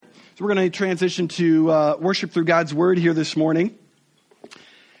So we're going to transition to worship through God's Word here this morning.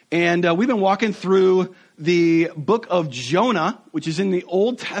 And we've been walking through the book of Jonah, which is in the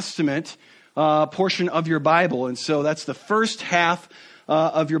Old Testament portion of your Bible. And so that's the first half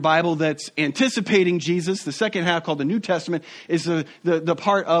of your Bible that's anticipating Jesus. The second half, called the New Testament, is the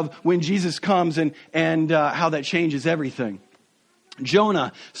part of when Jesus comes and how that changes everything.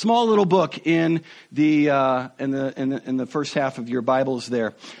 Jonah, small little book in the first half of your Bibles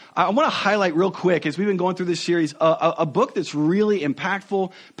there. I want to highlight real quick, as we've been going through this series, a book that's really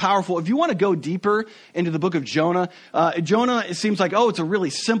impactful, powerful. If you want to go deeper into the book of Jonah, it seems like, it's a really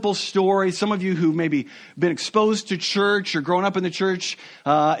simple story. Some of you who maybe been exposed to church or grown up in the church,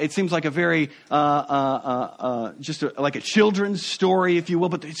 it seems like a very, like a children's story, if you will,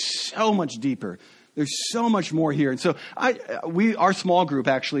 but it's so much deeper. There's so much more here. And so our small group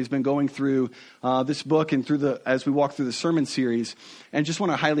actually has been going through this book and as we walk through the sermon series, and just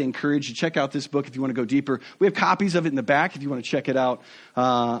want to highly encourage you, check out this book if you want to go deeper. We have copies of it in the back if you want to check it out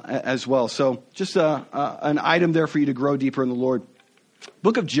as well. So just an item there for you to grow deeper in the Lord.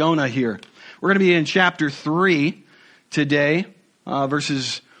 Book of Jonah here. We're going to be in chapter 3 today,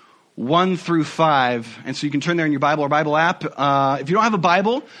 verses 1 through 5. And so you can turn there in your Bible or Bible app. If you don't have a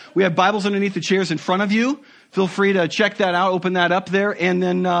Bible, we have Bibles underneath the chairs in front of you. Feel free to check that out, open that up there. And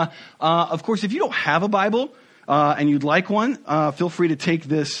then, of course, if you don't have a Bible and you'd like one, feel free to take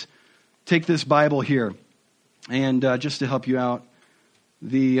this Bible here. And just to help you out,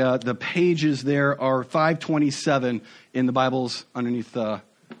 the pages there are 527 in the Bibles underneath the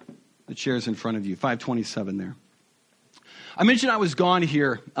chairs in front of you. 527 there. I mentioned I was gone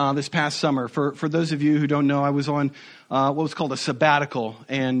here this past summer. For those of you who don't know, I was on what was called a sabbatical.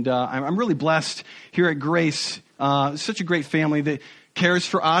 And I'm really blessed here at Grace. Such a great family that cares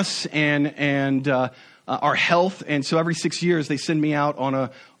for us and our health. And so every 6 years, they send me out on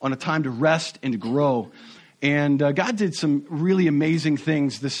a time to rest and to grow. And God did some really amazing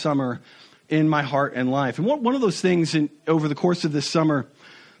things this summer in my heart and life. And one of those things over the course of this summer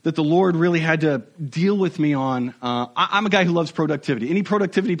that the Lord really had to deal with me on. I'm a guy who loves productivity. Any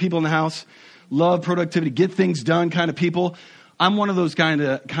productivity people in the house love productivity, get things done kind of people. I'm one of those kind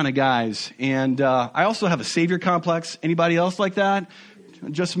of guys. And I also have a savior complex. Anybody else like that?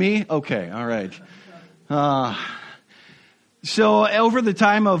 Just me? Okay, all right. So over the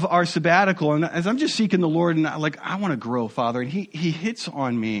time of our sabbatical, and as I'm just seeking the Lord, and I want to grow, Father, and He hits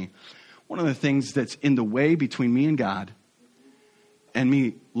on me. One of the things that's in the way between me and God, and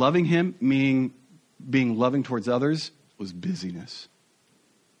me loving Him, being loving towards others, was busyness.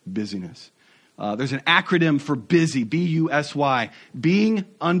 Busyness. There's an acronym for busy, B-U-S-Y, being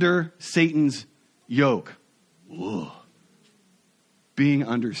under Satan's yoke. Ugh. Being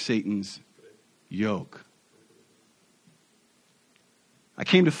under Satan's yoke. I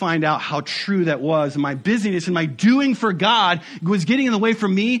came to find out how true that was. And my busyness and my doing for God was getting in the way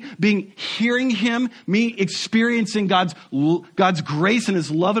from me hearing Him, me experiencing God's grace and His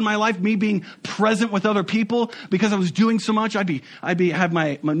love in my life, me being present with other people. Because I was doing so much, I'd have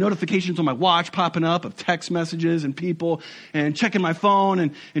my notifications on my watch popping up of text messages and people, and checking my phone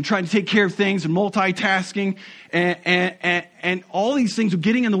and trying to take care of things and multitasking. And all these things were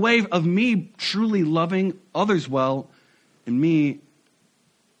getting in the way of me truly loving others well, and me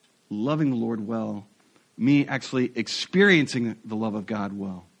loving the Lord well, me actually experiencing the love of God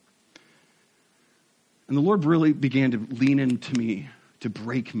well. And the Lord really began to lean into me, to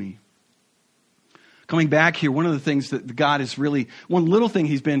break me. Coming back here, one of the things that God is really, one little thing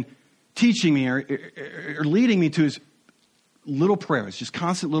He's been teaching me or leading me to is little prayers, just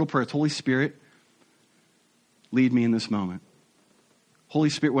constant little prayers. Holy Spirit, lead me in this moment. Holy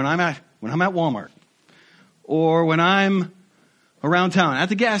Spirit, when I'm at Walmart, or when I'm around town, at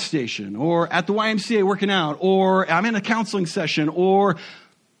the gas station, or at the YMCA working out, or I'm in a counseling session, or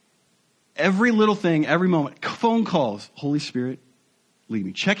every little thing, every moment, phone calls, Holy Spirit, lead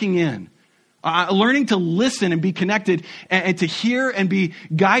me. Checking in, learning to listen and be connected and to hear and be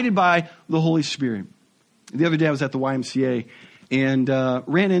guided by the Holy Spirit. The other day I was at the YMCA and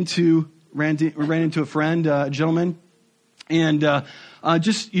ran into a friend, a gentleman, and it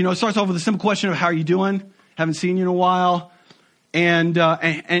starts off with a simple question of how are you doing? Haven't seen you in a while. And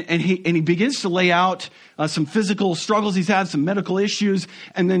he begins to lay out some physical struggles he's had, some medical issues,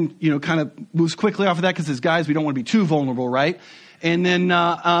 and then kind of moves quickly off of that because as guys we don't want to be too vulnerable, right? And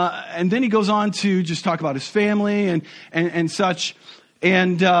then he goes on to just talk about his family and such,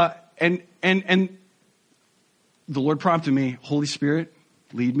 and the Lord prompted me, Holy Spirit,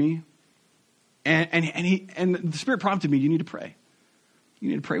 lead me, and the Spirit prompted me, you need to pray. You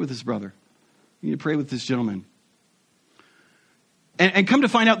need to pray with this brother. You need to pray with this gentleman. And come to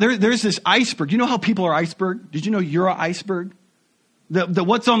find out, there's this iceberg. You know how people are iceberg? Did you know you're an iceberg? The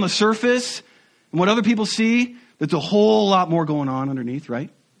what's on the surface and what other people see, there's a whole lot more going on underneath, right?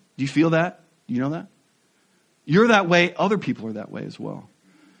 Do you feel that? Do you know that? You're that way. Other people are that way as well.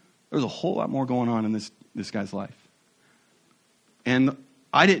 There's a whole lot more going on in this guy's life. And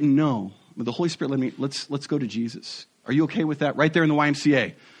I didn't know, but the Holy Spirit led me, let's go to Jesus. Are you okay with that? Right there in the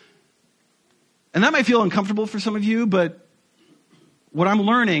YMCA. And that might feel uncomfortable for some of you, but what I'm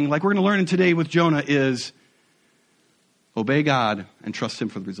learning, like we're going to learn today with Jonah, is obey God and trust him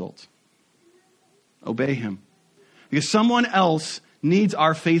for the results. Obey him. Because someone else needs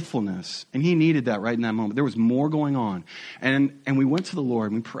our faithfulness. And he needed that right in that moment. There was more going on. And we went to the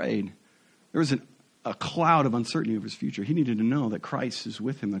Lord and we prayed. There was a cloud of uncertainty over his future. He needed to know that Christ is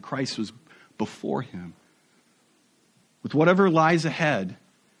with him, that Christ was before him. With whatever lies ahead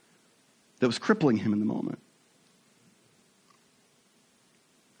that was crippling him in the moment.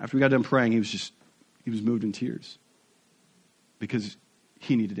 After we got done praying, he was moved in tears. Because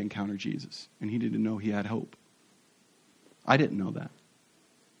he needed to encounter Jesus. And he needed to know he had hope. I didn't know that.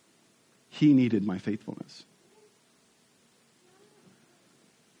 He needed my faithfulness.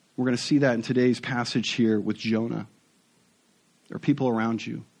 We're going to see that in today's passage here with Jonah. There are people around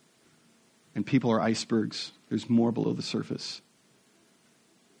you. And people are icebergs. There's more below the surface.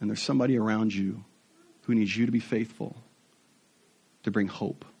 And there's somebody around you who needs you to be faithful, to bring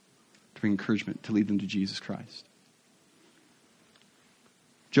hope, to bring encouragement, to lead them to Jesus Christ.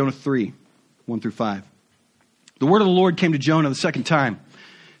 Jonah 3, 1-5. The word of the Lord came to Jonah the second time,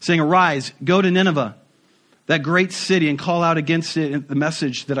 saying, "Arise, go to Nineveh, that great city, and call out against it the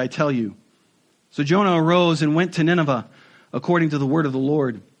message that I tell you." So Jonah arose and went to Nineveh, according to the word of the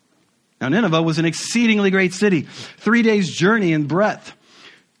Lord. Now Nineveh was an exceedingly great city, 3 days' journey in breadth.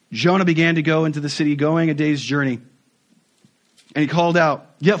 Jonah began to go into the city, going a day's journey. And he called out,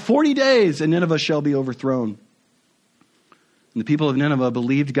 "Yet 40 days, and Nineveh shall be overthrown." And the people of Nineveh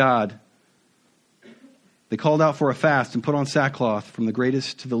believed God. They called out for a fast and put on sackcloth from the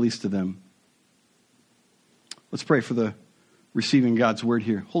greatest to the least of them. Let's pray for the receiving God's word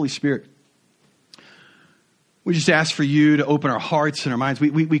here. Holy Spirit, we just ask for you to open our hearts and our minds.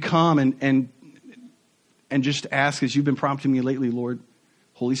 We come and just ask, as you've been prompting me lately, Lord,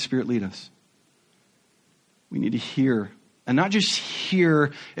 Holy Spirit, lead us. We need to hear. And not just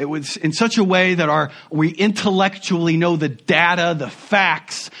hear it was in such a way that we intellectually know the data, the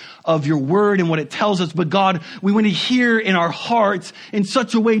facts of your word and what it tells us. But God, we want to hear in our hearts in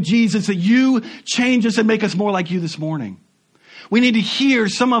such a way, Jesus, that you change us and make us more like you this morning. We need to hear,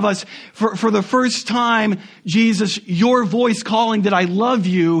 some of us, for the first time, Jesus, your voice calling that I love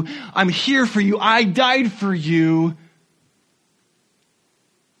you, I'm here for you, I died for you.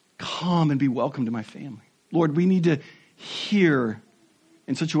 Come and be welcome to my family. Lord, we need to hear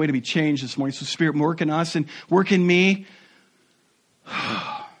in such a way to be changed this morning. So Spirit, work in us and work in me.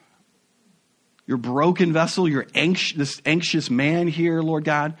 Your broken vessel, this anxious man here, Lord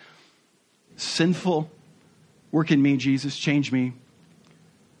God, sinful. Work in me, Jesus. Change me.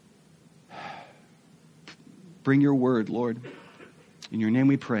 Bring your word, Lord. In your name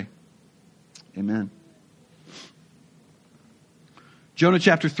we pray. Amen. Jonah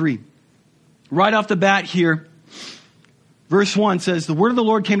chapter 3. Right off the bat here, verse 1 says, the word of the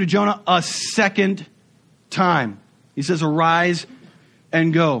Lord came to Jonah a second time. He says, arise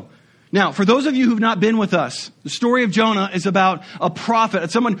and go. Now, for those of you who've not been with us, the story of Jonah is about a prophet,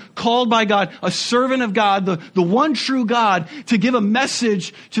 someone called by God, a servant of God, the one true God, to give a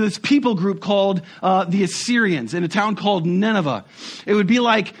message to this people group called the Assyrians in a town called Nineveh. It would be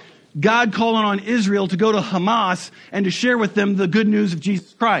like God calling on Israel to go to Hamas and to share with them the good news of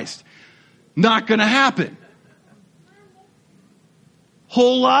Jesus Christ. Not going to happen.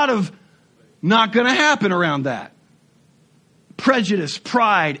 Whole lot of not going to happen around that. Prejudice,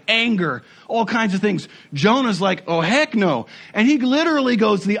 pride, anger, all kinds of things. Jonah's like, oh, heck no. And he literally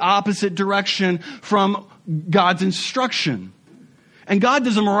goes the opposite direction from God's instruction. And God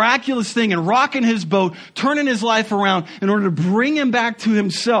does a miraculous thing in rocking his boat, turning his life around in order to bring him back to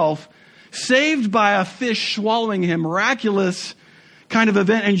himself, saved by a fish swallowing him, miraculous kind of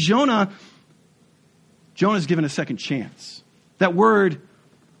event. And Jonah's given a second chance. That word,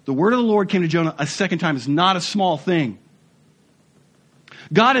 the word of the Lord came to Jonah a second time, is not a small thing.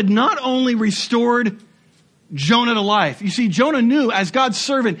 God had not only restored Jonah to life. You see, Jonah knew as God's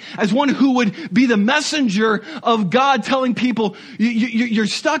servant, as one who would be the messenger of God telling people, you're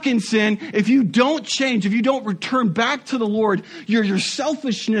stuck in sin. If you don't change, if you don't return back to the Lord, your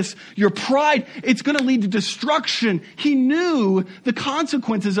selfishness, your pride, it's going to lead to destruction. He knew the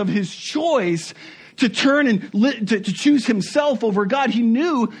consequences of his choice to turn and to choose himself over God. He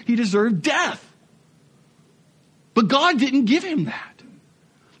knew he deserved death. But God didn't give him that.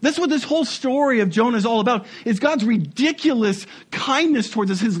 That's what this whole story of Jonah is all about. It's God's ridiculous kindness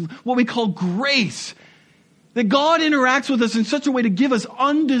towards us, his what we call grace. That God interacts with us in such a way to give us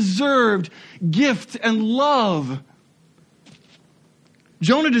undeserved gift and love.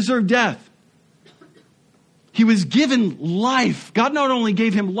 Jonah deserved death. He was given life. God not only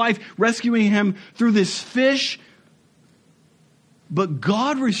gave him life, rescuing him through this fish, but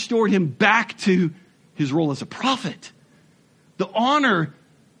God restored him back to his role as a prophet. The honor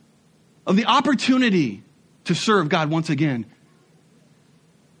of the opportunity to serve God once again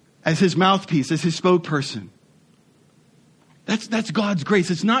as his mouthpiece, as his spokesperson. That's God's grace.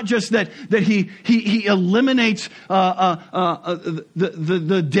 It's not just that he eliminates the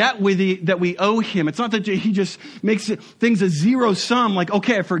debt that we owe him. It's not that he just makes things a zero sum, like,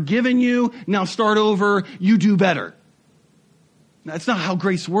 okay, I've forgiven you, now start over, you do better. That's not how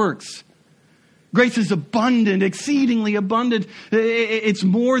grace works. Grace is abundant, exceedingly abundant. It's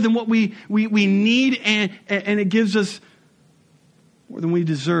more than what we need, and it gives us more than we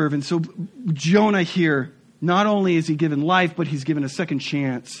deserve. And so Jonah here, not only is he given life, but he's given a second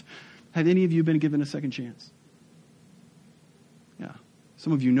chance. Have any of you been given a second chance? Yeah.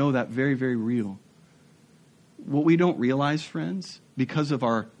 Some of you know that very, very real. What we don't realize, friends, because of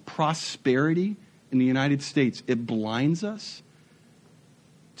our prosperity in the United States, it blinds us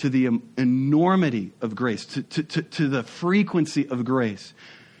to the enormity of grace, to the frequency of grace.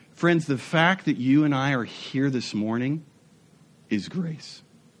 Friends, the fact that you and I are here this morning is grace.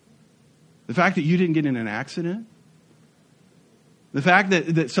 The fact that you didn't get in an accident, the fact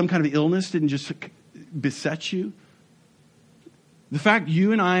that some kind of illness didn't just beset you, the fact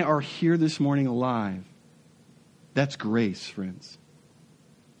you and I are here this morning alive, that's grace, friends.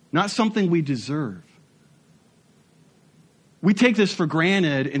 Not something we deserve. We take this for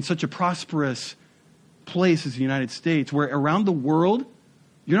granted in such a prosperous place as the United States, where around the world,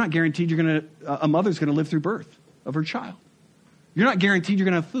 you're not guaranteed a mother's going to live through birth of her child. You're not guaranteed you're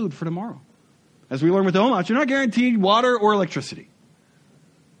going to have food for tomorrow. As we learned with Omach, you're not guaranteed water or electricity.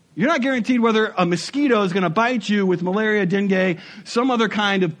 You're not guaranteed whether a mosquito is going to bite you with malaria, dengue, some other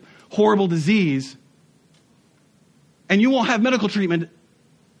kind of horrible disease, and you won't have medical treatment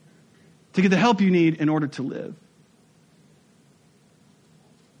to get the help you need in order to live.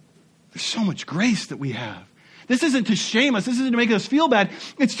 There's so much grace that we have. This isn't to shame us. This isn't to make us feel bad.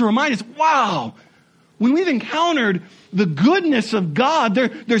 It's to remind us, wow, when we've encountered the goodness of God,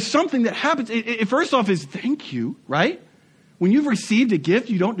 there's something that happens. It first off is thank you, right? When you've received a gift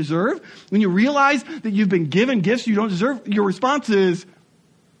you don't deserve, when you realize that you've been given gifts you don't deserve, your response is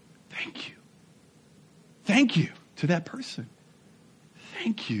thank you. Thank you to that person.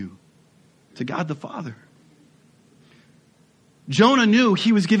 Thank you to God the Father. Jonah knew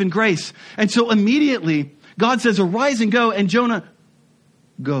he was given grace. And so immediately God says, arise and go. And Jonah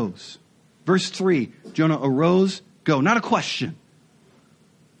goes. Verse 3, Jonah arose, go. Not a question.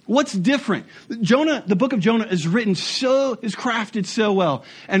 What's different? Jonah, the book of Jonah is crafted so well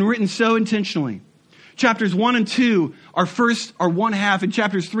and written so intentionally. Chapters 1 and 2 are one half, and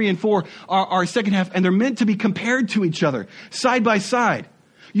chapters 3 and 4 are second half, and they're meant to be compared to each other, side by side.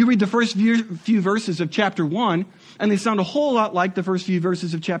 You read the first few verses of chapter 1, and they sound a whole lot like the first few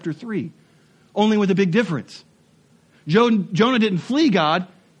verses of chapter 3, only with a big difference. Jonah didn't flee God,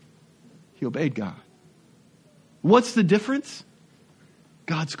 he obeyed God. What's the difference?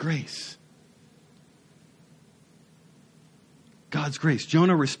 God's grace. God's grace.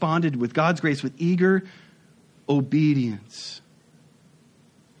 Jonah responded with God's grace with eager obedience.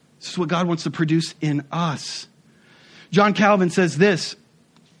 This is what God wants to produce in us. John Calvin says this,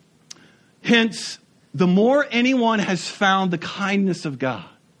 hence, the more anyone has found the kindness of God,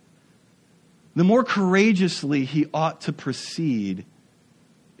 the more courageously he ought to proceed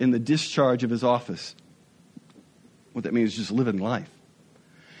in the discharge of his office. What that means is just living life.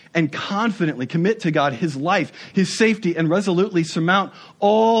 And confidently commit to God his life, his safety, and resolutely surmount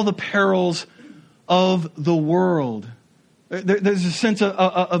all the perils of the world. There's a sense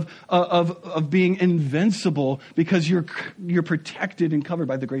of being invincible because you're protected and covered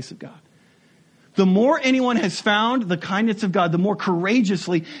by the grace of God. The more anyone has found the kindness of God, the more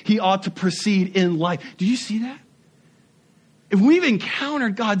courageously he ought to proceed in life. Do you see that? If we've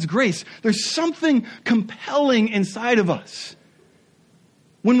encountered God's grace, there's something compelling inside of us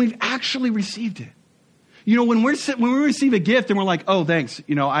when we've actually received it. You know, when we receive a gift and we're like, oh, thanks,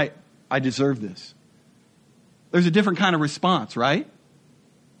 I deserve this. There's a different kind of response, right?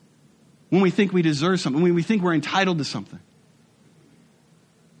 When we think we deserve something, when we think we're entitled to something.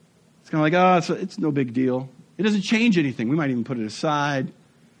 kind of like, oh, it's no big deal. It doesn't change anything. We might even put it aside.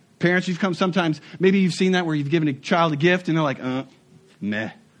 Parents, you've come sometimes, maybe you've seen that where you've given a child a gift and they're like,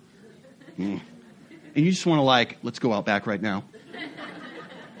 meh. And you just want to like, let's go out back right now.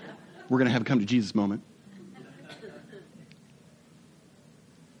 We're going to have a come to Jesus moment.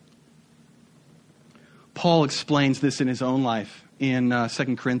 Paul explains this in his own life in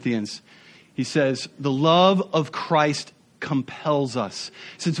 2 Corinthians. He says, the love of Christ compels us.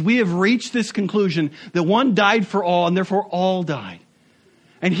 Since we have reached this conclusion that one died for all and therefore all died.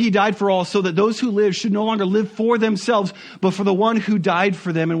 And he died for all so that those who live should no longer live for themselves, but for the one who died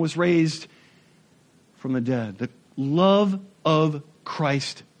for them and was raised from the dead. The love of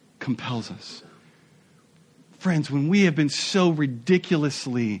Christ compels us. Friends, when we have been so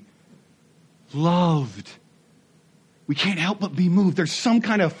ridiculously loved, we can't help but be moved. There's some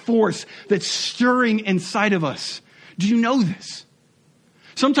kind of force that's stirring inside of us. Do you know this?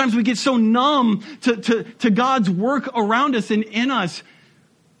 Sometimes we get so numb to God's work around us and in us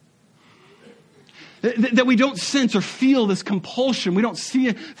that we don't sense or feel this compulsion. We don't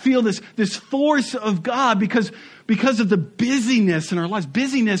feel this force of God because of the busyness in our lives.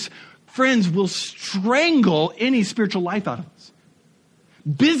 Busyness, friends, will strangle any spiritual life out of us.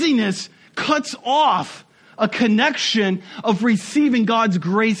 Busyness cuts off a connection of receiving God's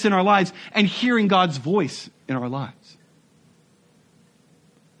grace in our lives and hearing God's voice in our lives.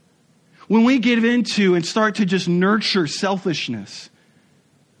 When we get into and start to just nurture selfishness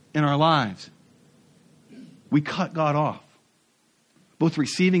in our lives, we cut God off. Both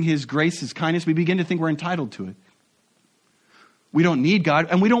receiving His grace, His kindness, we begin to think we're entitled to it. We don't need God,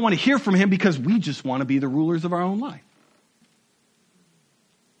 and we don't want to hear from Him because we just want to be the rulers of our own life.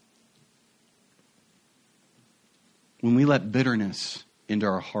 When we let bitterness into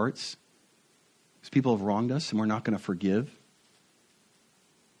our hearts, because people have wronged us and we're not going to forgive,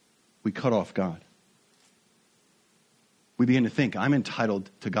 we cut off God. We begin to think, I'm entitled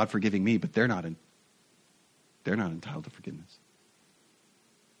to God forgiving me, but they're not entitled to forgiveness.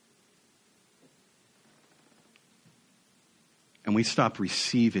 And we stop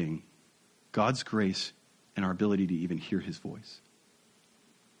receiving God's grace and our ability to even hear His voice.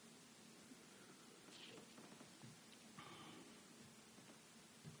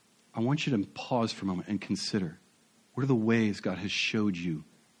 I want you to pause for a moment and consider, what are the ways God has showed you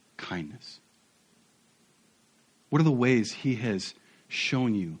kindness? What are the ways He has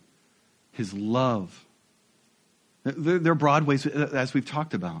shown you His love? There are broad ways, as we've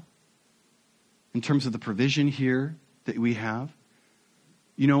talked about. In terms of the provision here that we have.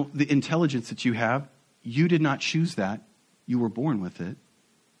 You know, the intelligence that you have, you did not choose that. You were born with it.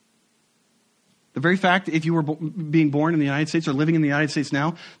 The very fact, if you were being born in the United States or living in the United States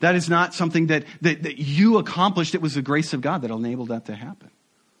now, that is not something that you accomplished. It was the grace of God that enabled that to happen.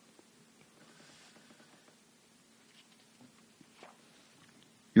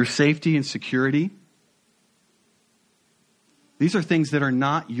 Your safety and security, these are things that are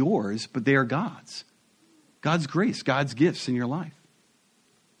not yours, but they are God's. God's grace, God's gifts in your life.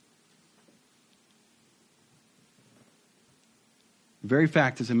 The very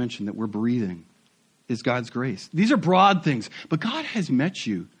fact, as I mentioned, that we're breathing is God's grace. These are broad things, but God has met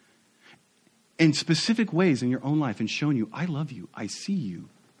you in specific ways in your own life and shown you, I love you, I see you,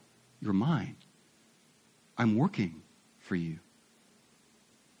 you're mine. I'm working for you.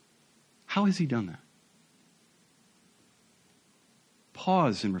 How has He done that?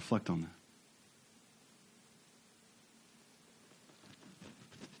 Pause and reflect on that.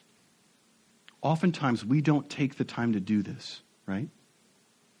 Oftentimes, we don't take the time to do this, right?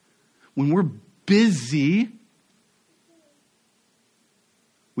 When we're busy,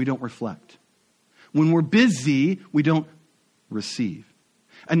 we don't reflect. When we're busy, we don't receive.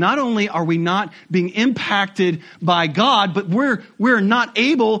 And not only are we not being impacted by God, but we're not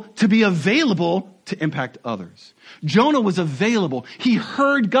able to be available to impact others. Jonah was available. He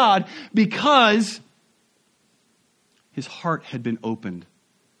heard God because his heart had been opened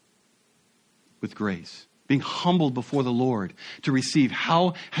with grace, being humbled before the Lord to receive.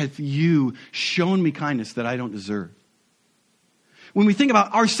 How have you shown me kindness that I don't deserve? When we think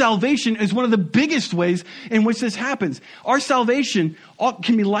about our salvation is one of the biggest ways in which this happens. Our salvation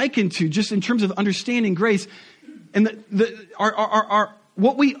can be likened to, just in terms of understanding grace, and our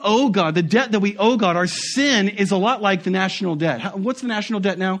what we owe God, the debt that we owe God, our sin is a lot like the national debt. What's the national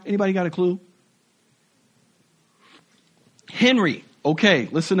debt now? Anybody got a clue? Henry. Okay,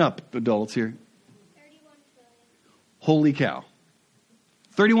 listen up, adults here. 31 trillion. Holy cow.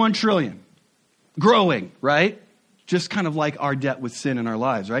 31 trillion. Growing, right? Just kind of like our debt with sin in our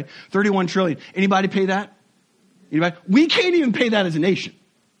lives, right? 31 trillion. Anybody pay that? Anybody? We can't even pay that as a nation.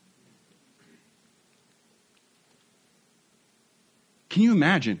 Can you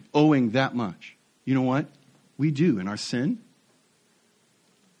imagine owing that much? You know what? We do in our sin.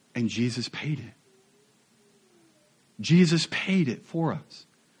 And Jesus paid it. Jesus paid it for us.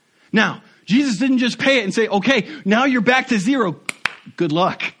 Now, Jesus didn't just pay it and say, okay, now you're back to zero. Good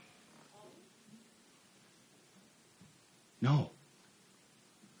luck. No.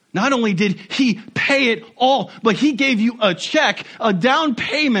 Not only did he pay it all, but he gave you a check, a down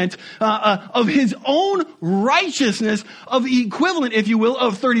payment of his own righteousness, of the equivalent, if you will,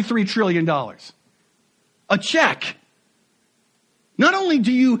 of $33 trillion. A check. Not only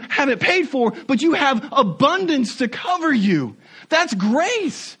do you have it paid for, but you have abundance to cover you. That's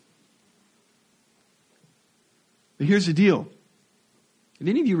grace. But here's the deal. Have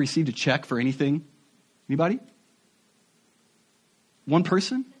any of you received a check for anything? Anybody? One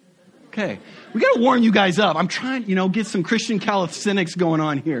person? Okay. We got to warm you guys up. I'm trying, get some Christian calisthenics going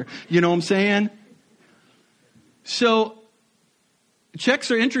on here. You know what I'm saying? So,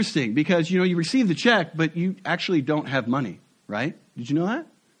 checks are interesting because, you receive the check, but you actually don't have money, right? Did you know that?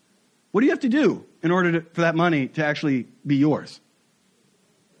 What do you have to do in order for that money to actually be yours?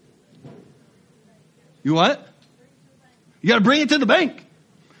 You what? You got to bring it to the bank.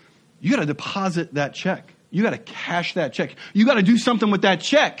 You got to deposit that check. You got to cash that check. You got to do something with that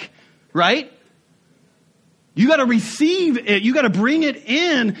check, right? You got to receive it. You got to bring it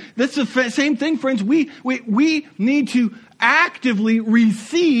in. That's the same thing, friends. We need to actively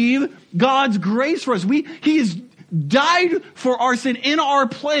receive God's grace for us. He has died for our sin in our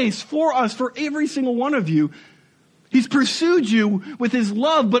place for us, for every single one of you. He's pursued you with his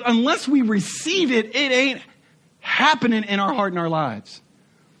love, but unless we receive it, it ain't happening in our heart and our lives.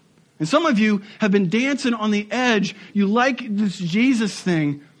 And some of you have been dancing on the edge. You like this Jesus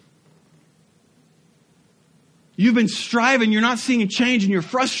thing. You've been striving. You're not seeing a change, and you're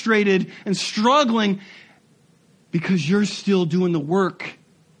frustrated and struggling because you're still doing the work.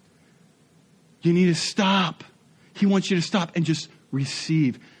 You need to stop. He wants you to stop and just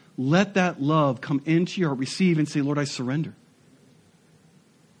receive. Let that love come into your heart. Receive and say, Lord, I surrender.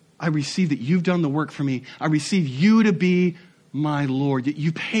 I receive that you've done the work for me. I receive you to be my Lord, that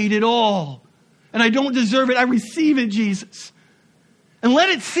you paid it all. And I don't deserve it. I receive it, Jesus. And let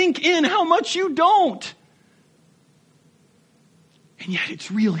it sink in how much you don't. And yet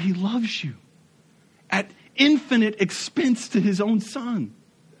it's real. He loves you at infinite expense to his own son.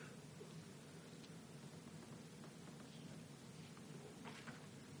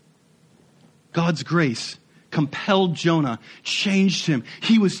 God's grace compelled Jonah, changed him.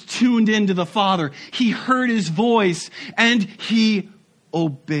 He was tuned into the Father. He heard his voice and he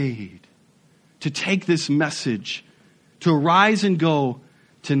obeyed to take this message, to arise and go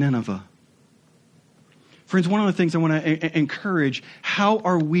to Nineveh. Friends, one of the things I want to encourage, how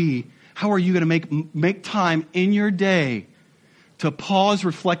are you going to make time in your day to pause,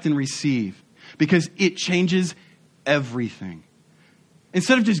 reflect, and receive? Because it changes everything.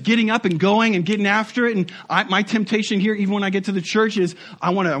 Instead of just getting up and going and getting after it, and my temptation here, even when I get to the church, is I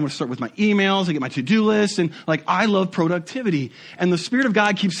want to start with my emails, I get my to-do list, and I love productivity. And the Spirit of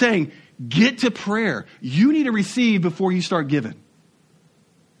God keeps saying, get to prayer. You need to receive before you start giving.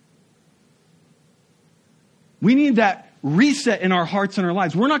 We need that reset in our hearts and our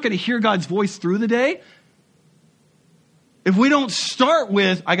lives. We're not going to hear God's voice through the day if we don't start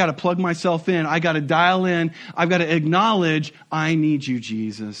with, I got to plug myself in, I got to dial in, I've got to acknowledge, I need you,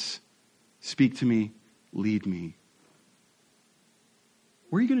 Jesus. Speak to me, lead me.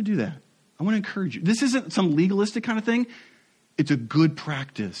 Where are you going to do that? I want to encourage you. This isn't some legalistic kind of thing. It's a good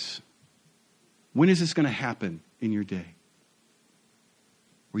practice. When is this going to happen in your day?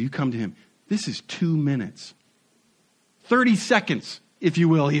 Where you come to him. This is 2 minutes. 30 seconds, if you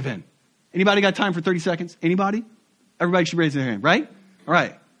will, even. Anybody got time for 30 seconds? Anybody? Everybody should raise their hand, right? All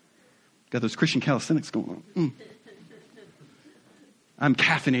right. Got those Christian calisthenics going on. I'm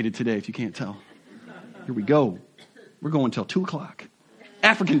caffeinated today, if you can't tell. Here we go. We're going until 2 o'clock.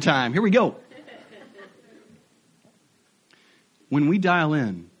 African time. Here we go. When we dial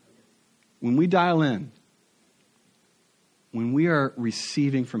in, when we are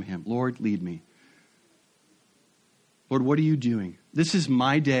receiving from him, Lord, lead me. Lord, what are you doing? This is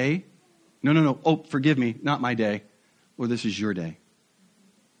my day. No. Oh, forgive me. Not my day. Lord, this is your day.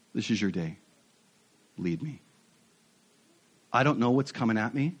 This is your day. Lead me. I don't know what's coming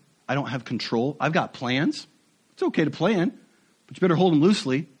at me. I don't have control. I've got plans. It's okay to plan, but you better hold them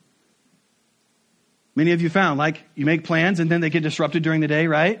loosely. Many of you found, you make plans and then they get disrupted during the day,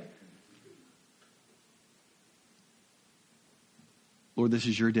 right? Lord, this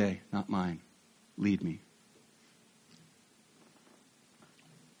is your day, not mine. Lead me.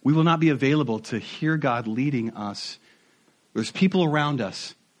 We will not be available to hear God leading us There's people around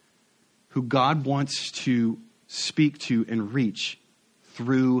us who God wants to speak to and reach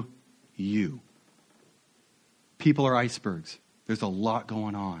through you. People are icebergs. There's a lot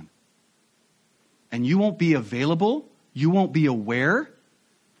going on. And you won't be available, you won't be aware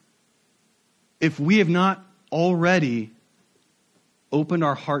if we have not already opened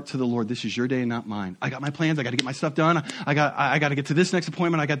our heart to the Lord. This is your day and not mine. I got my plans. I got to get my stuff done. I got to get to this next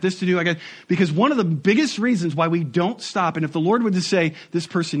appointment. I got this to do. Because one of the biggest reasons why we don't stop, and if the Lord would just say, this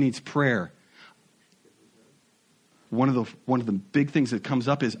person needs prayer, one of the big things that comes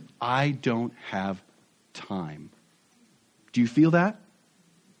up is, I don't have time. Do you feel that?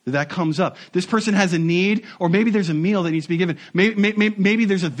 That comes up. This person has a need, or maybe there's a meal that needs to be given. Maybe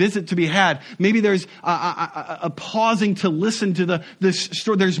there's a visit to be had. Maybe there's a pausing to listen to this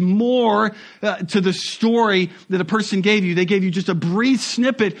story. There's more to the story that a person gave you. They gave you just a brief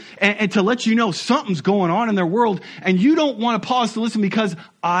snippet and to let you know something's going on in their world, and you don't want to pause to listen because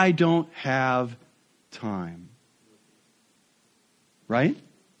I don't have time. Right?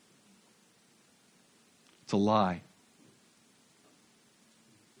 It's a lie.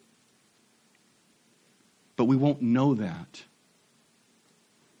 But we won't know that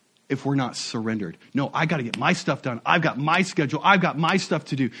if we're not surrendered. No, I got to get my stuff done. I've got my schedule. I've got my stuff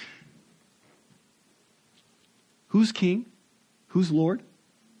to do. Who's king? Who's Lord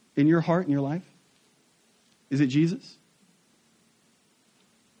in your heart, in your life? Is it Jesus?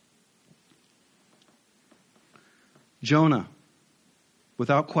 Jonah,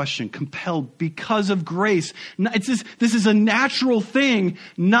 without question, compelled because of grace. This is a natural thing,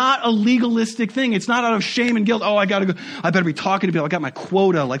 not a legalistic thing. It's not out of shame and guilt. Oh, I better be talking to people. I got my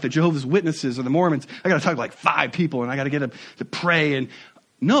quota, like the Jehovah's Witnesses or the Mormons. I got to talk to like 5 people, and I got to get them to pray. And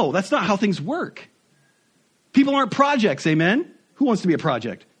no, that's not how things work. People aren't projects, amen? Who wants to be a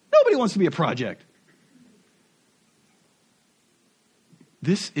project? Nobody wants to be a project.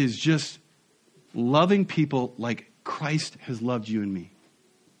 This is just loving people like Christ has loved you and me.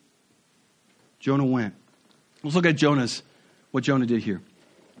 Jonah went. Let's look at what Jonah did here.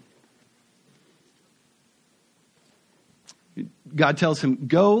 God tells him,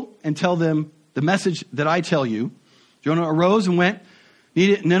 go and tell them the message that I tell you. Jonah arose and went.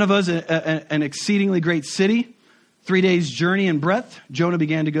 Nineveh is an exceedingly great city, 3 days' journey in breadth. Jonah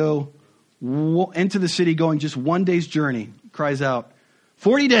began to go into the city, going just 1 day's journey. Cries out,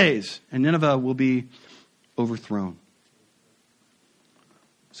 40 days, and Nineveh will be overthrown.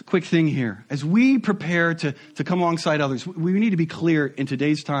 It's a quick thing here. As we prepare to come alongside others, we need to be clear in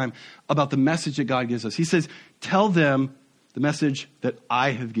today's time about the message that God gives us. He says, tell them the message that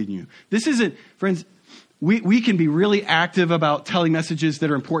I have given you. This isn't, friends, we can be really active about telling messages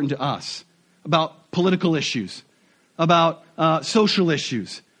that are important to us, about political issues, about social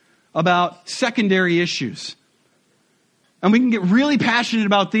issues, about secondary issues. And we can get really passionate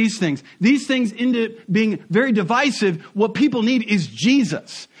about these things. These things end up being very divisive. What people need is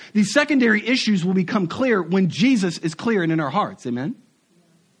Jesus. These secondary issues will become clear when Jesus is clear and in our hearts. Amen?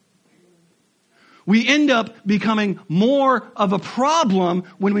 We end up becoming more of a problem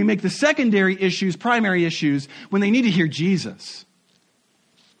when we make the secondary issues primary issues, when they need to hear Jesus.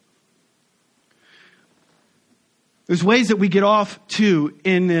 There's ways that we get off too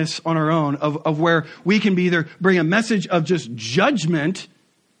in this on our own of where we can be either bring a message of just judgment.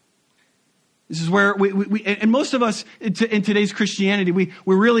 This is where we and most of us in today's Christianity, we're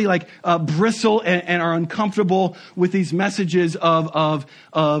really like bristle and are uncomfortable with these messages of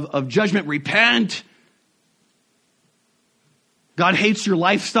judgment. Repent. God hates your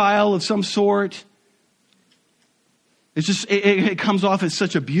lifestyle of some sort. It's just, it comes off as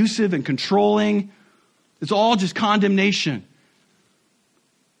such abusive and controlling. It's all just condemnation.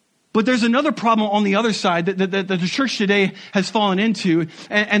 But there's another problem on the other side that the church today has fallen into.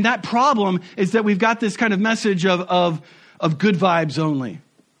 And that problem is that we've got this kind of message of good vibes only.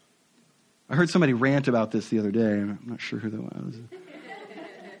 I heard somebody rant about this the other day. I'm not sure who that was.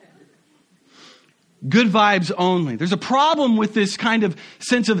 Good vibes only. There's a problem with this kind of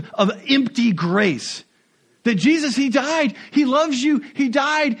sense of empty grace. That Jesus, He died. He loves you. He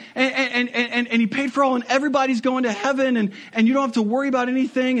died and He paid for all, and everybody's going to heaven, and you don't have to worry about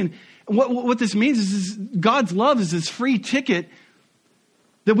anything. And what this means is God's love is this free ticket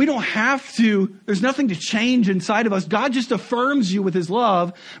that we don't have to, there's nothing to change inside of us. God just affirms you with His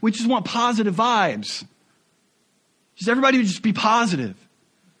love. We just want positive vibes. Just everybody would just be positive.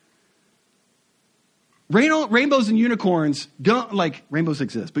 Rainbows and unicorns don't, like, rainbows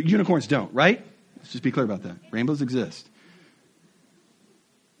exist, but unicorns don't, right? Let's just be clear about that. Rainbows exist.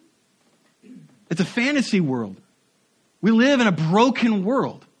 It's a fantasy world. We live in a broken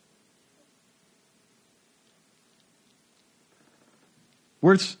world.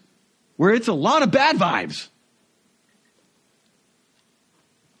 where it's a lot of bad vibes.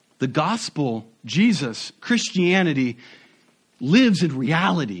 The gospel, Jesus, Christianity, lives in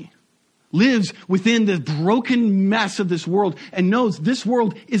reality, lives within the broken mess of this world, and knows this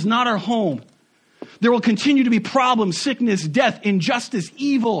world is not our home. There will continue to be problems, sickness, death, injustice,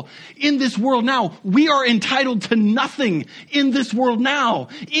 evil in this world now. We are entitled to nothing in this world now.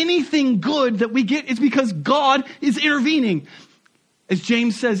 Anything good that we get is because God is intervening. As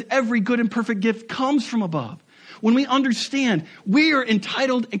James says, every good and perfect gift comes from above. When we understand we are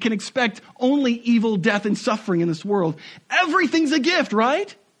entitled and can expect only evil, death, and suffering in this world, everything's a gift,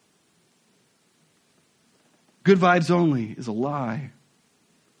 right? Good vibes only is a lie.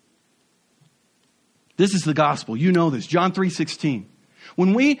 This is the gospel. You know this. John 3:16.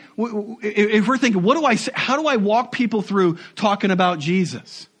 If we're thinking, what do I say? How do I walk people through talking about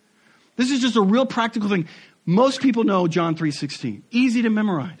Jesus? This is just a real practical thing. Most people know John 3:16. Easy to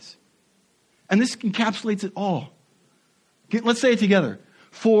memorize. And this encapsulates it all. Let's say it together.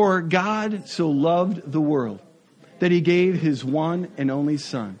 For God so loved the world that he gave his one and only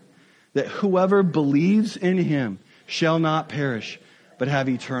Son, that whoever believes in him shall not perish, but have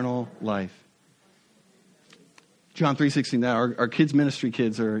eternal life. John 3:16. Our kids' ministry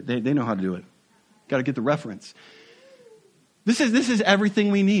kids they know how to do it. Got to get the reference. This is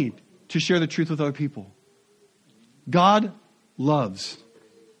everything we need to share the truth with other people. God loves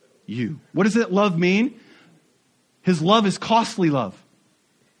you. What does that love mean? His love is costly love.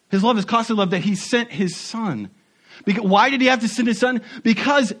 His love is costly love that he sent his Son. Why did he have to send his Son?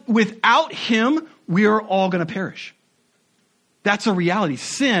 Because without him, we are all going to perish. That's a reality.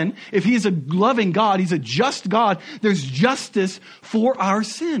 Sin, if he is a loving God, he's a just God, there's justice for our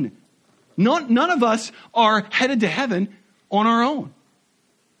sin. None of us are headed to heaven on our own.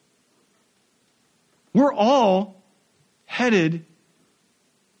 We're all headed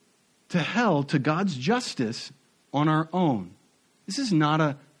to hell, to God's justice on our own. This is not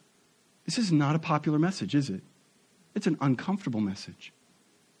a popular message, is it? It's an uncomfortable message.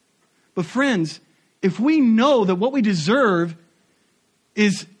 But friends, if we know that what we deserve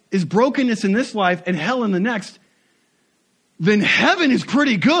is brokenness in this life and hell in the next, then heaven is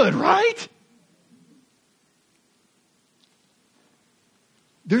pretty good, right?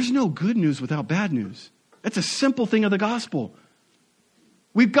 There's no good news without bad news. That's a simple thing of the gospel.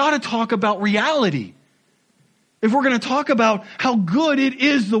 We've got to talk about reality if we're going to talk about how good it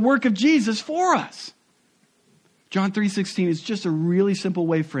is, the work of Jesus for us. John 3:16 is just a really simple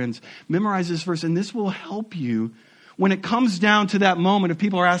way, friends. Memorize this verse, and this will help you when it comes down to that moment of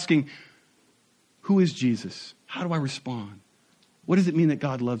people are asking, who is Jesus? How do I respond? What does it mean that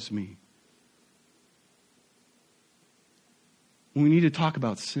God loves me? When we need to talk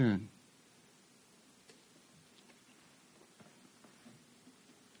about sin.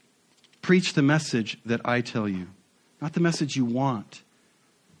 Preach the message that I tell you, not the message you want.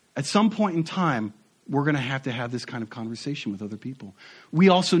 At some point in time, we're going to have this kind of conversation with other people. We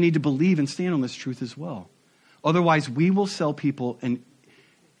also need to believe and stand on this truth as well. Otherwise, we will sell people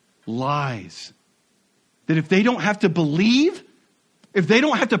lies. That if they don't have to believe, if they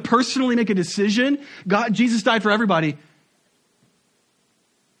don't have to personally make a decision, Jesus died for everybody,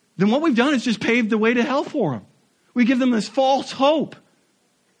 then what we've done is just paved the way to hell for them. We give them this false hope.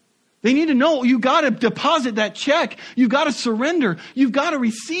 They need to know you got to deposit that check. You've got to surrender. You've got to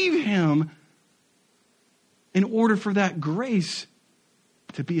receive him in order for that grace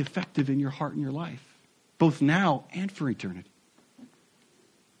to be effective in your heart and your life, both now and for eternity.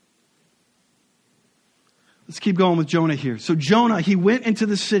 Let's keep going with Jonah here. So Jonah, he went into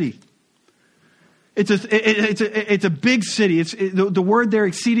the city. It's a big city. The word there,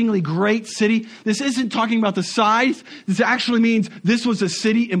 exceedingly great city. This isn't talking about the size. This actually means this was a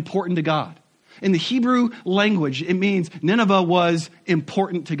city important to God. In the Hebrew language, it means Nineveh was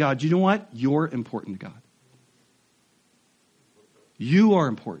important to God. You know what? You're important to God. You are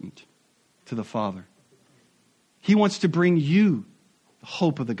important to the Father. He wants to bring you the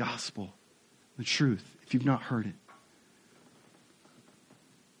hope of the gospel, the truth, if you've not heard it.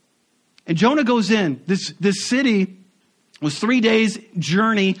 And Jonah goes in. This city was 3 days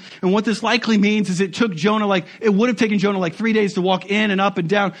journey. And what this likely means is it would have taken Jonah 3 days to walk in and up and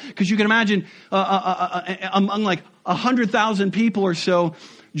down. Because you can imagine among 100,000 people or so,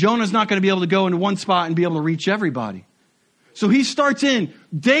 Jonah's not going to be able to go into one spot and be able to reach everybody. So he starts in,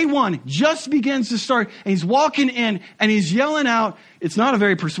 day one, just begins to start, and he's walking in, and he's yelling out. It's not a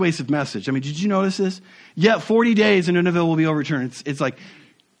very persuasive message. I mean, did you notice this? Yet 40 days and Nineveh will be overturned. It's like,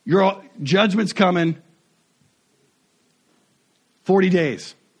 judgment's coming. 40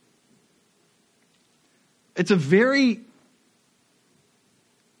 days. It's a very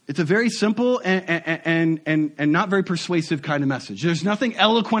It's a very simple and not very persuasive kind of message. There's nothing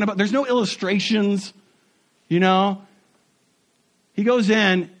eloquent about, there's no illustrations, you know. He goes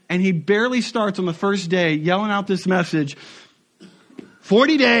in and he barely starts on the first day yelling out this message,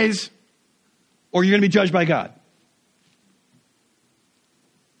 40 days or you're going to be judged by God.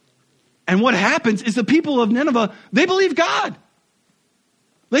 And what happens is the people of Nineveh, they believe God.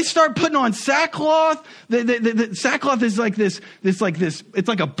 They start putting on sackcloth. The sackcloth is like this. It's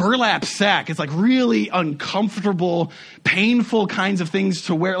like a burlap sack. It's like really uncomfortable, painful kinds of things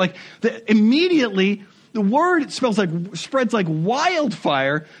to wear. Immediately, the word spreads like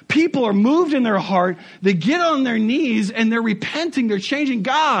wildfire. People are moved in their heart. They get on their knees and they're repenting. They're changing.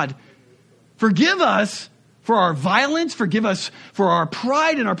 God, forgive us for our violence. Forgive us for our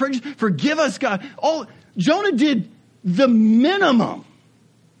pride and our prejudice. Forgive us, God. Jonah did the minimum.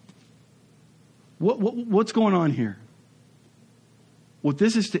 What's going on here? What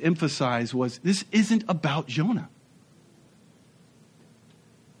this is to emphasize was this isn't about Jonah.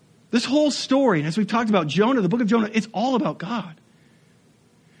 This whole story, and as we've talked about Jonah, the book of Jonah, it's all about God.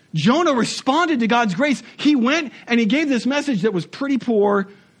 Jonah responded to God's grace. He went and he gave this message that was pretty poor,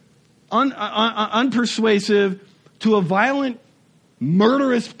 unpersuasive, to a violent,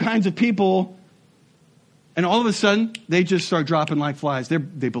 murderous kinds of people. And all of a sudden, they just start dropping like flies. They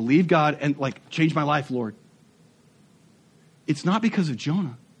believe God and change my life, Lord. It's not because of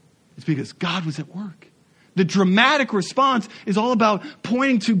Jonah. It's because God was at work. The dramatic response is all about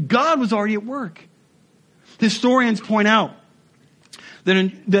pointing to God was already at work. Historians point out that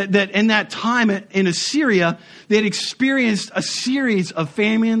in that time in Assyria, they had experienced a series of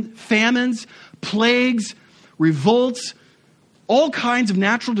famines, plagues, revolts, all kinds of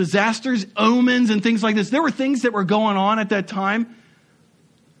natural disasters, omens, and things like this. There were things that were going on at that time.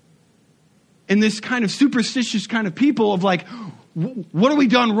 And this kind of superstitious kind of people of what have we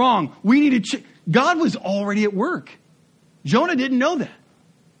done wrong? We need to God was already at work. Jonah didn't know that.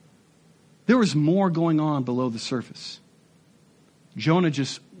 There was more going on below the surface. Jonah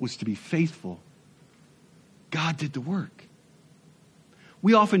just was to be faithful. God did the work.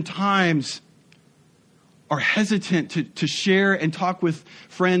 We oftentimes are hesitant to share and talk with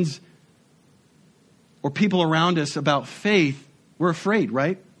friends or people around us about faith. We're afraid,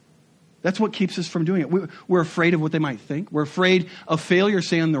 right? That's what keeps us from doing it. We're afraid of what they might think. We're afraid of failure,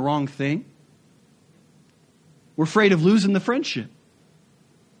 saying the wrong thing. We're afraid of losing the friendship.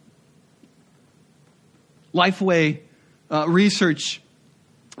 Lifeway Research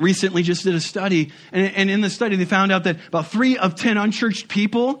recently just did a study, and in the study they found out that about 3 of 10 unchurched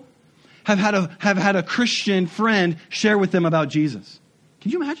people have had a Christian friend share with them about Jesus.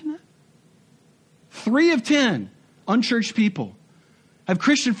 Can you imagine that? 3 of 10 unchurched people have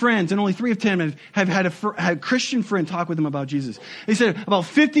Christian friends, and only 3 of 10 have had a Christian friend talk with them about Jesus. They said about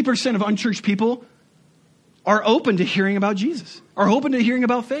 50% of unchurched people are open to hearing about Jesus, are open to hearing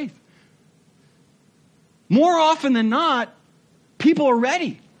about faith. More often than not, people are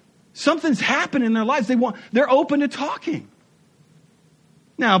ready. Something's happened in their lives. They're open to talking.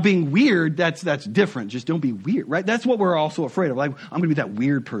 Now, being weird, that's different. Just don't be weird, right? That's what we're also afraid of. I'm going to be that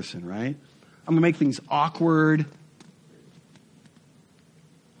weird person, right? I'm going to make things awkward.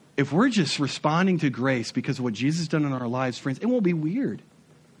 If we're just responding to grace because of what Jesus has done in our lives, friends, it won't be weird.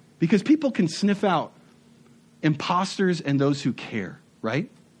 Because people can sniff out imposters and those who care, right?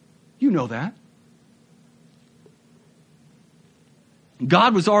 You know that.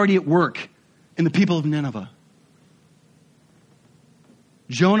 God was already at work in the people of Nineveh.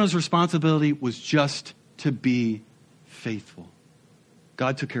 Jonah's responsibility was just to be faithful.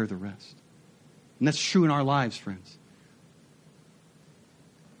 God took care of the rest. And that's true in our lives, friends.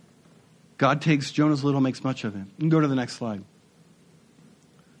 God takes Jonah's little, makes much of him. You can go to the next slide.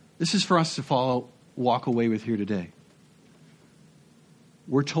 This is for us to walk away with here today.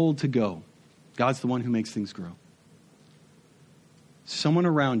 We're told to go. God's the one who makes things grow. Someone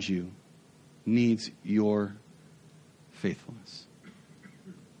around you needs your faithfulness.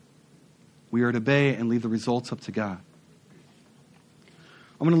 We are to obey and leave the results up to God.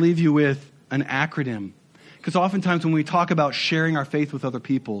 I'm going to leave you with an acronym. Because oftentimes when we talk about sharing our faith with other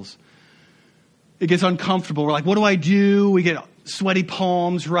people's, it gets uncomfortable. We're like, what do I do? We get sweaty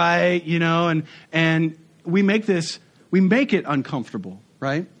palms, right? And we make it uncomfortable,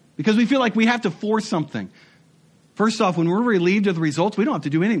 right? Because we feel like we have to force something. First off, when we're relieved of the results, we don't have to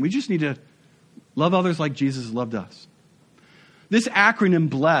do anything. We just need to love others like Jesus loved us. This acronym,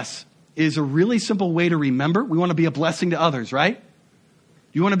 BLESS, is a really simple way to remember. We want to be a blessing to others, right?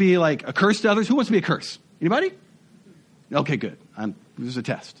 You want to be like a curse to others? Who wants to be a curse? Anybody? Okay, good. This is a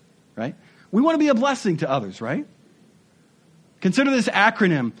test, right? We want to be a blessing to others, right? Consider this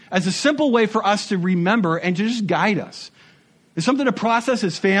acronym as a simple way for us to remember and to just guide us. It's something to process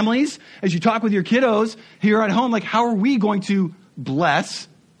as families, as you talk with your kiddos here at home, like how are we going to bless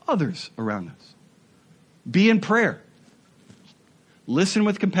others around us? Be in prayer. Listen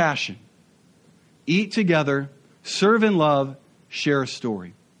with compassion. Eat together. Serve in love. Share a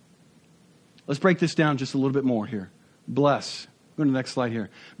story. Let's break this down just a little bit more here. Bless. Go to the next slide here.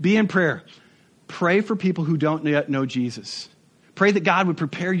 Be in prayer. Pray for people who don't yet know Jesus. Pray that God would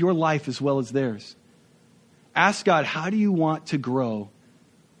prepare your life as well as theirs. Ask God, how do you want to grow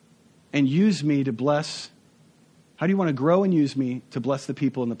and use me to bless? How do you want to grow and use me to bless the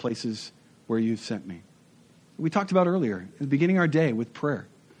people in the places where you've sent me? We talked about earlier, at the beginning of our day with prayer.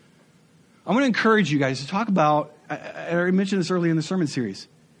 I want to encourage you guys to talk about, I already mentioned this earlier in the sermon series,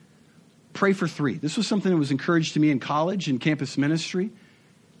 pray for three. This was something that was encouraged to me in college and campus ministry.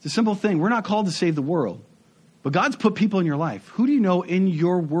 It's a simple thing. We're not called to save the world, but God's put people in your life. Who do you know in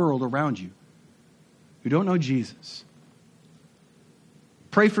your world around you who don't know Jesus?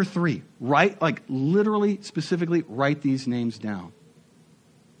 Pray for three. Write, like literally, specifically, write these names down.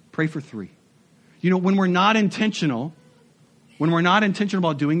 Pray for three. You know, when we're not intentional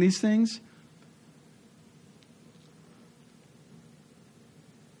about doing these things,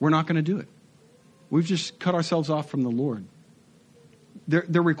 we're not going to do it. We've just cut ourselves off from the Lord.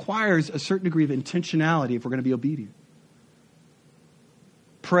 There requires a certain degree of intentionality if we're going to be obedient.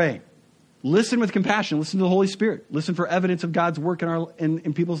 Pray. Listen with compassion. Listen to the Holy Spirit. Listen for evidence of God's work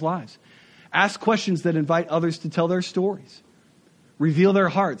in people's lives. Ask questions that invite others to tell their stories. Reveal their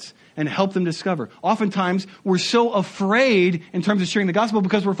hearts and help them discover. Oftentimes, we're so afraid in terms of sharing the gospel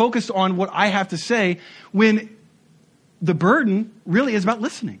because we're focused on what I have to say when the burden really is about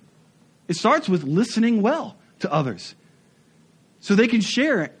listening. It starts with listening well to others so they can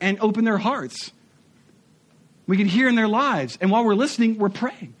share and open their hearts. We can hear in their lives. And while we're listening, we're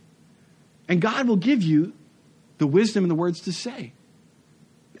praying. And God will give you the wisdom and the words to say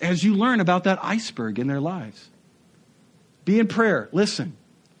as you learn about that iceberg in their lives. Be in prayer. Listen.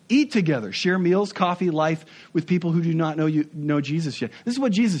 Eat together. Share meals, coffee, life with people who do not know Jesus yet. This is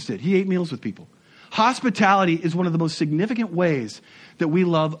what Jesus did. He ate meals with people. Hospitality is one of the most significant ways that we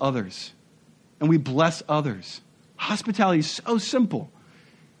love others and we bless others. Hospitality is so simple.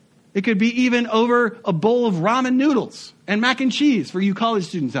 It could be even over a bowl of ramen noodles and mac and cheese for you college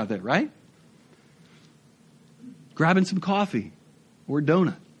students out there, right? Grabbing some coffee or a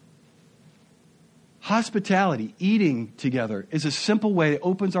donut. Hospitality, eating together, is a simple way that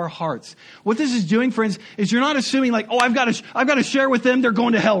opens our hearts. What this is doing, friends, is you're not assuming like, oh, I've got to share with them. They're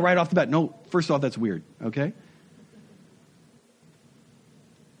going to hell right off the bat. No, first off, that's weird. Okay.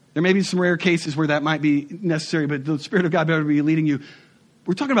 There may be some rare cases where that might be necessary, but the Spirit of God better be leading you.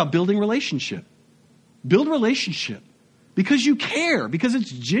 We're talking about building relationship. Build relationship because you care, because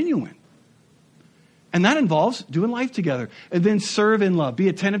it's genuine. And that involves doing life together. And then serve in love. Be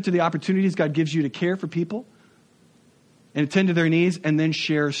attentive to the opportunities God gives you to care for people and attend to their needs, and then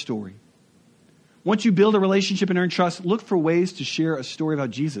share a story. Once you build a relationship and earn trust, look for ways to share a story about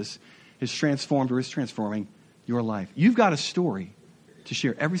Jesus has transformed or is transforming your life. You've got a story to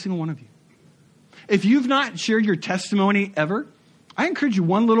share, every single one of you. If you've not shared your testimony ever, I encourage you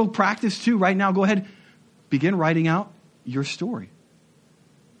one little practice too right now. Go ahead, begin writing out your story.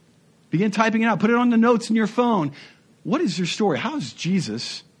 Begin typing it out. Put it on the notes in your phone. What is your story? How is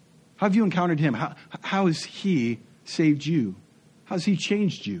Jesus? How have you encountered him? How has he saved you? How has he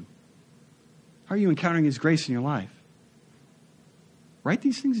changed you? How are you encountering his grace in your life? Write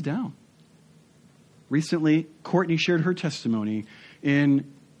these things down. Recently, Courtney shared her testimony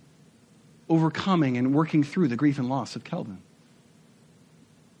in overcoming and working through the grief and loss of Kelvin.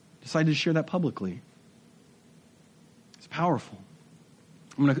 Decided to share that publicly. It's powerful.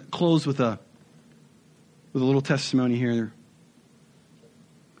 I'm going to close with a little testimony here.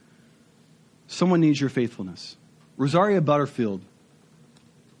 Someone needs your faithfulness. Rosaria Butterfield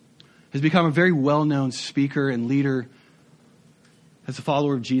has become a very well-known speaker and leader as a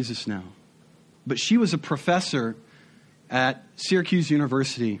follower of Jesus now. But she was a professor at Syracuse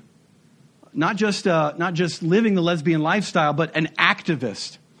University, not just living the lesbian lifestyle, but an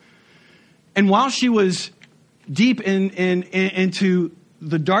activist. And while she was deep into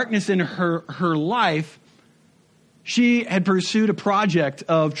the darkness in her life, she had pursued a project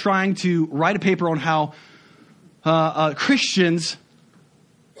of trying to write a paper on how Christians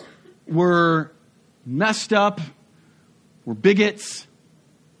were messed up, were bigots,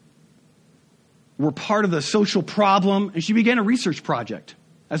 were part of the social problem. And she began a research project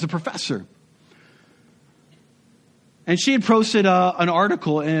as a professor. And she had posted an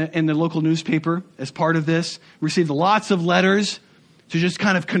article in the local newspaper as part of this, received lots of letters to just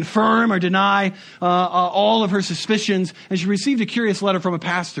kind of confirm or deny all of her suspicions. And she received a curious letter from a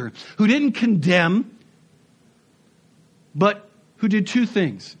pastor who didn't condemn, but who did two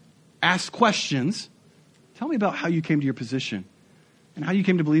things. Ask questions. Tell me about how you came to your position and how you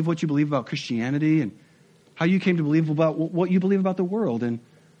came to believe what you believe about Christianity and how you came to believe about what you believe about the world and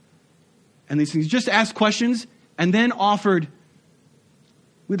these things. Just ask questions and then offered,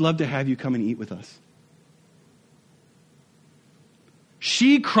 we'd love to have you come and eat with us.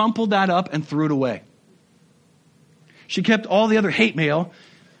 She crumpled that up and threw it away. She kept all the other hate mail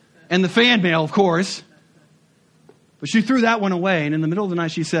and the fan mail, of course. But she threw that one away. And in the middle of the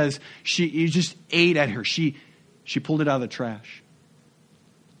night, she says, you just ate at her. She pulled it out of the trash.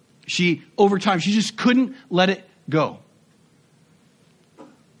 Over time, she just couldn't let it go.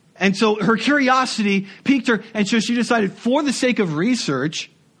 And so her curiosity piqued her. And so she decided, for the sake of research,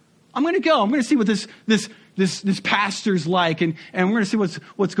 I'm going to go. I'm going to see what this pastor's like. And we're going to see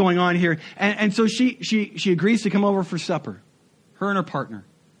what's going on here. And so she agrees to come over for supper. Her and her partner.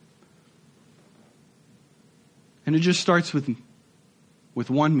 And it just starts with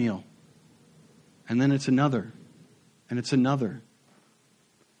one meal. And then it's another. And it's another.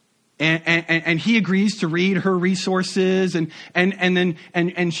 And he agrees to read her resources and then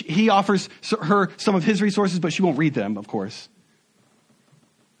he offers her some of his resources, but she won't read them, of course.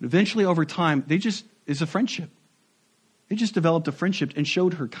 Eventually, over time, it's a friendship. They just developed a friendship and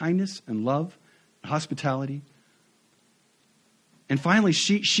showed her kindness and love and hospitality. And finally,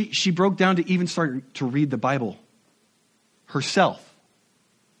 she broke down to even start to read the Bible herself.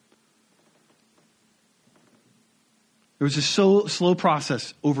 It was a slow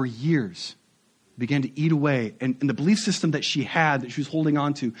process over years. It began to eat away. And the belief system that she had, that she was holding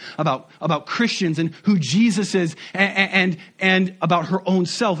on to, about Christians and who Jesus is, and about her own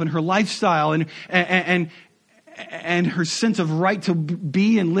self and her lifestyle and her sense of right to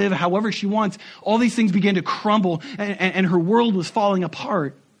be and live however she wants, all these things began to crumble, and her world was falling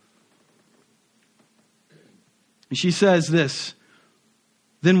apart. And she says this,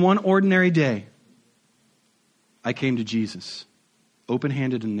 then one ordinary day, I came to Jesus,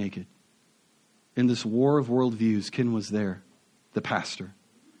 open-handed and naked. In this war of worldviews, Ken was there, the pastor.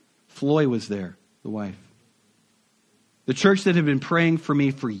 Floy was there, the wife. The church that had been praying for me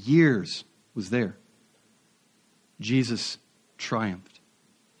for years was there. Jesus triumphed,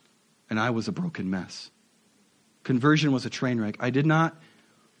 and I was a broken mess. Conversion was a train wreck. I did not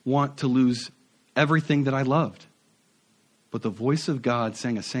want to lose everything that I loved. But the voice of God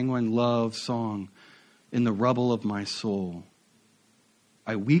sang a sanguine love song in the rubble of my soul.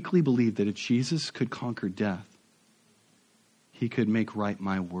 I weakly believed that if Jesus could conquer death, he could make right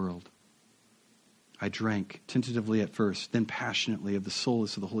my world. I drank tentatively at first, then passionately of the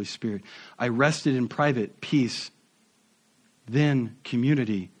solace of the Holy Spirit. I rested in private peace, then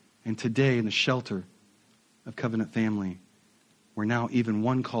community, and today in the shelter of Covenant Family, where now even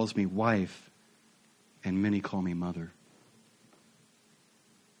one calls me wife and many call me mother.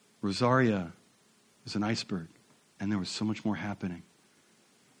 Rosaria was an iceberg, and there was so much more happening.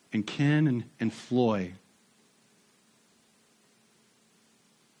 And Ken and Floy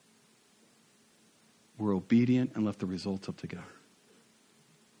were obedient and left the results up to God.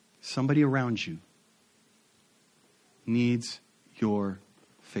 Somebody around you needs your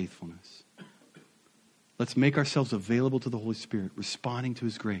faithfulness. Let's make ourselves available to the Holy Spirit, responding to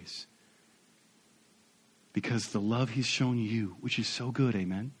his grace. Because the love he's shown you, which is so good,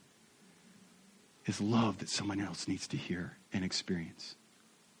 amen, is love that someone else needs to hear and experience.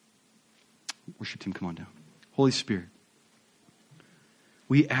 Worship team, come on down. Holy Spirit,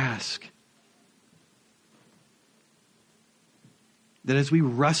 we ask that as we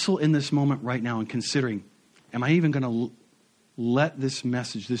wrestle in this moment right now and considering, am I even going to let this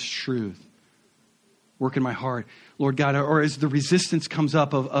message, this truth, work in my heart, Lord God, or as the resistance comes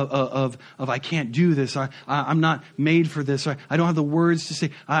up of I can't do this, I'm not made for this, or I don't have the words to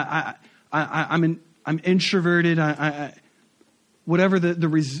say, I'm introverted. Whatever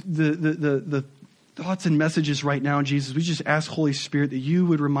the thoughts and messages right now, Jesus, we just ask Holy Spirit that you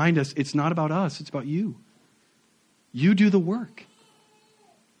would remind us it's not about us, it's about you. You do the work.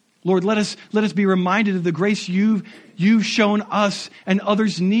 Lord, let us be reminded of the grace you've shown us and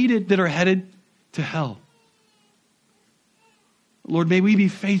others needed that are headed to hell. Lord, may we be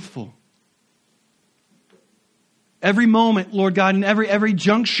faithful. Every moment, Lord God, and every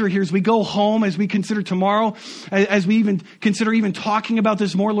juncture here as we go home, as we consider tomorrow, as we even consider even talking about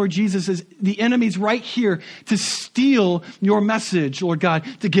this more, Lord Jesus, as the enemy's right here to steal your message, Lord God,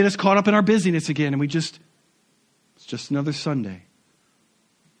 to get us caught up in our busyness again. And it's just another Sunday.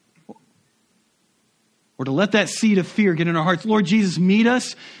 Or to let that seed of fear get in our hearts. Lord Jesus, meet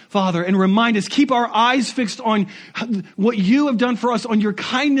us, Father, and remind us, keep our eyes fixed on what you have done for us, on your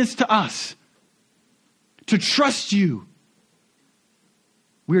kindness to us, to trust you.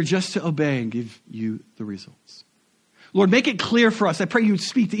 We are just to obey and give you the results. Lord, make it clear for us. I pray you would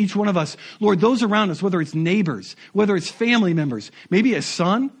speak to each one of us. Lord, those around us, whether it's neighbors, whether it's family members, maybe a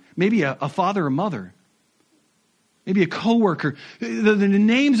son, maybe a father or mother, maybe a coworker, the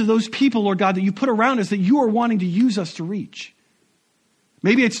names of those people, Lord God, that you put around us that you are wanting to use us to reach.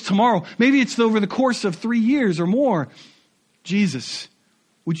 Maybe it's tomorrow. Maybe it's over the course of 3 years or more. Jesus,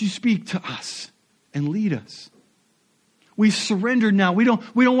 would you speak to us and lead us? We surrender now. We don't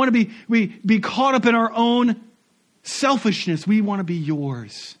want to be caught up in our own selfishness. We want to be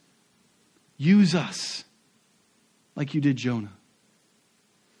yours. Use us like you did Jonah.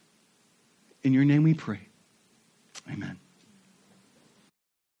 In your name we pray. Amen.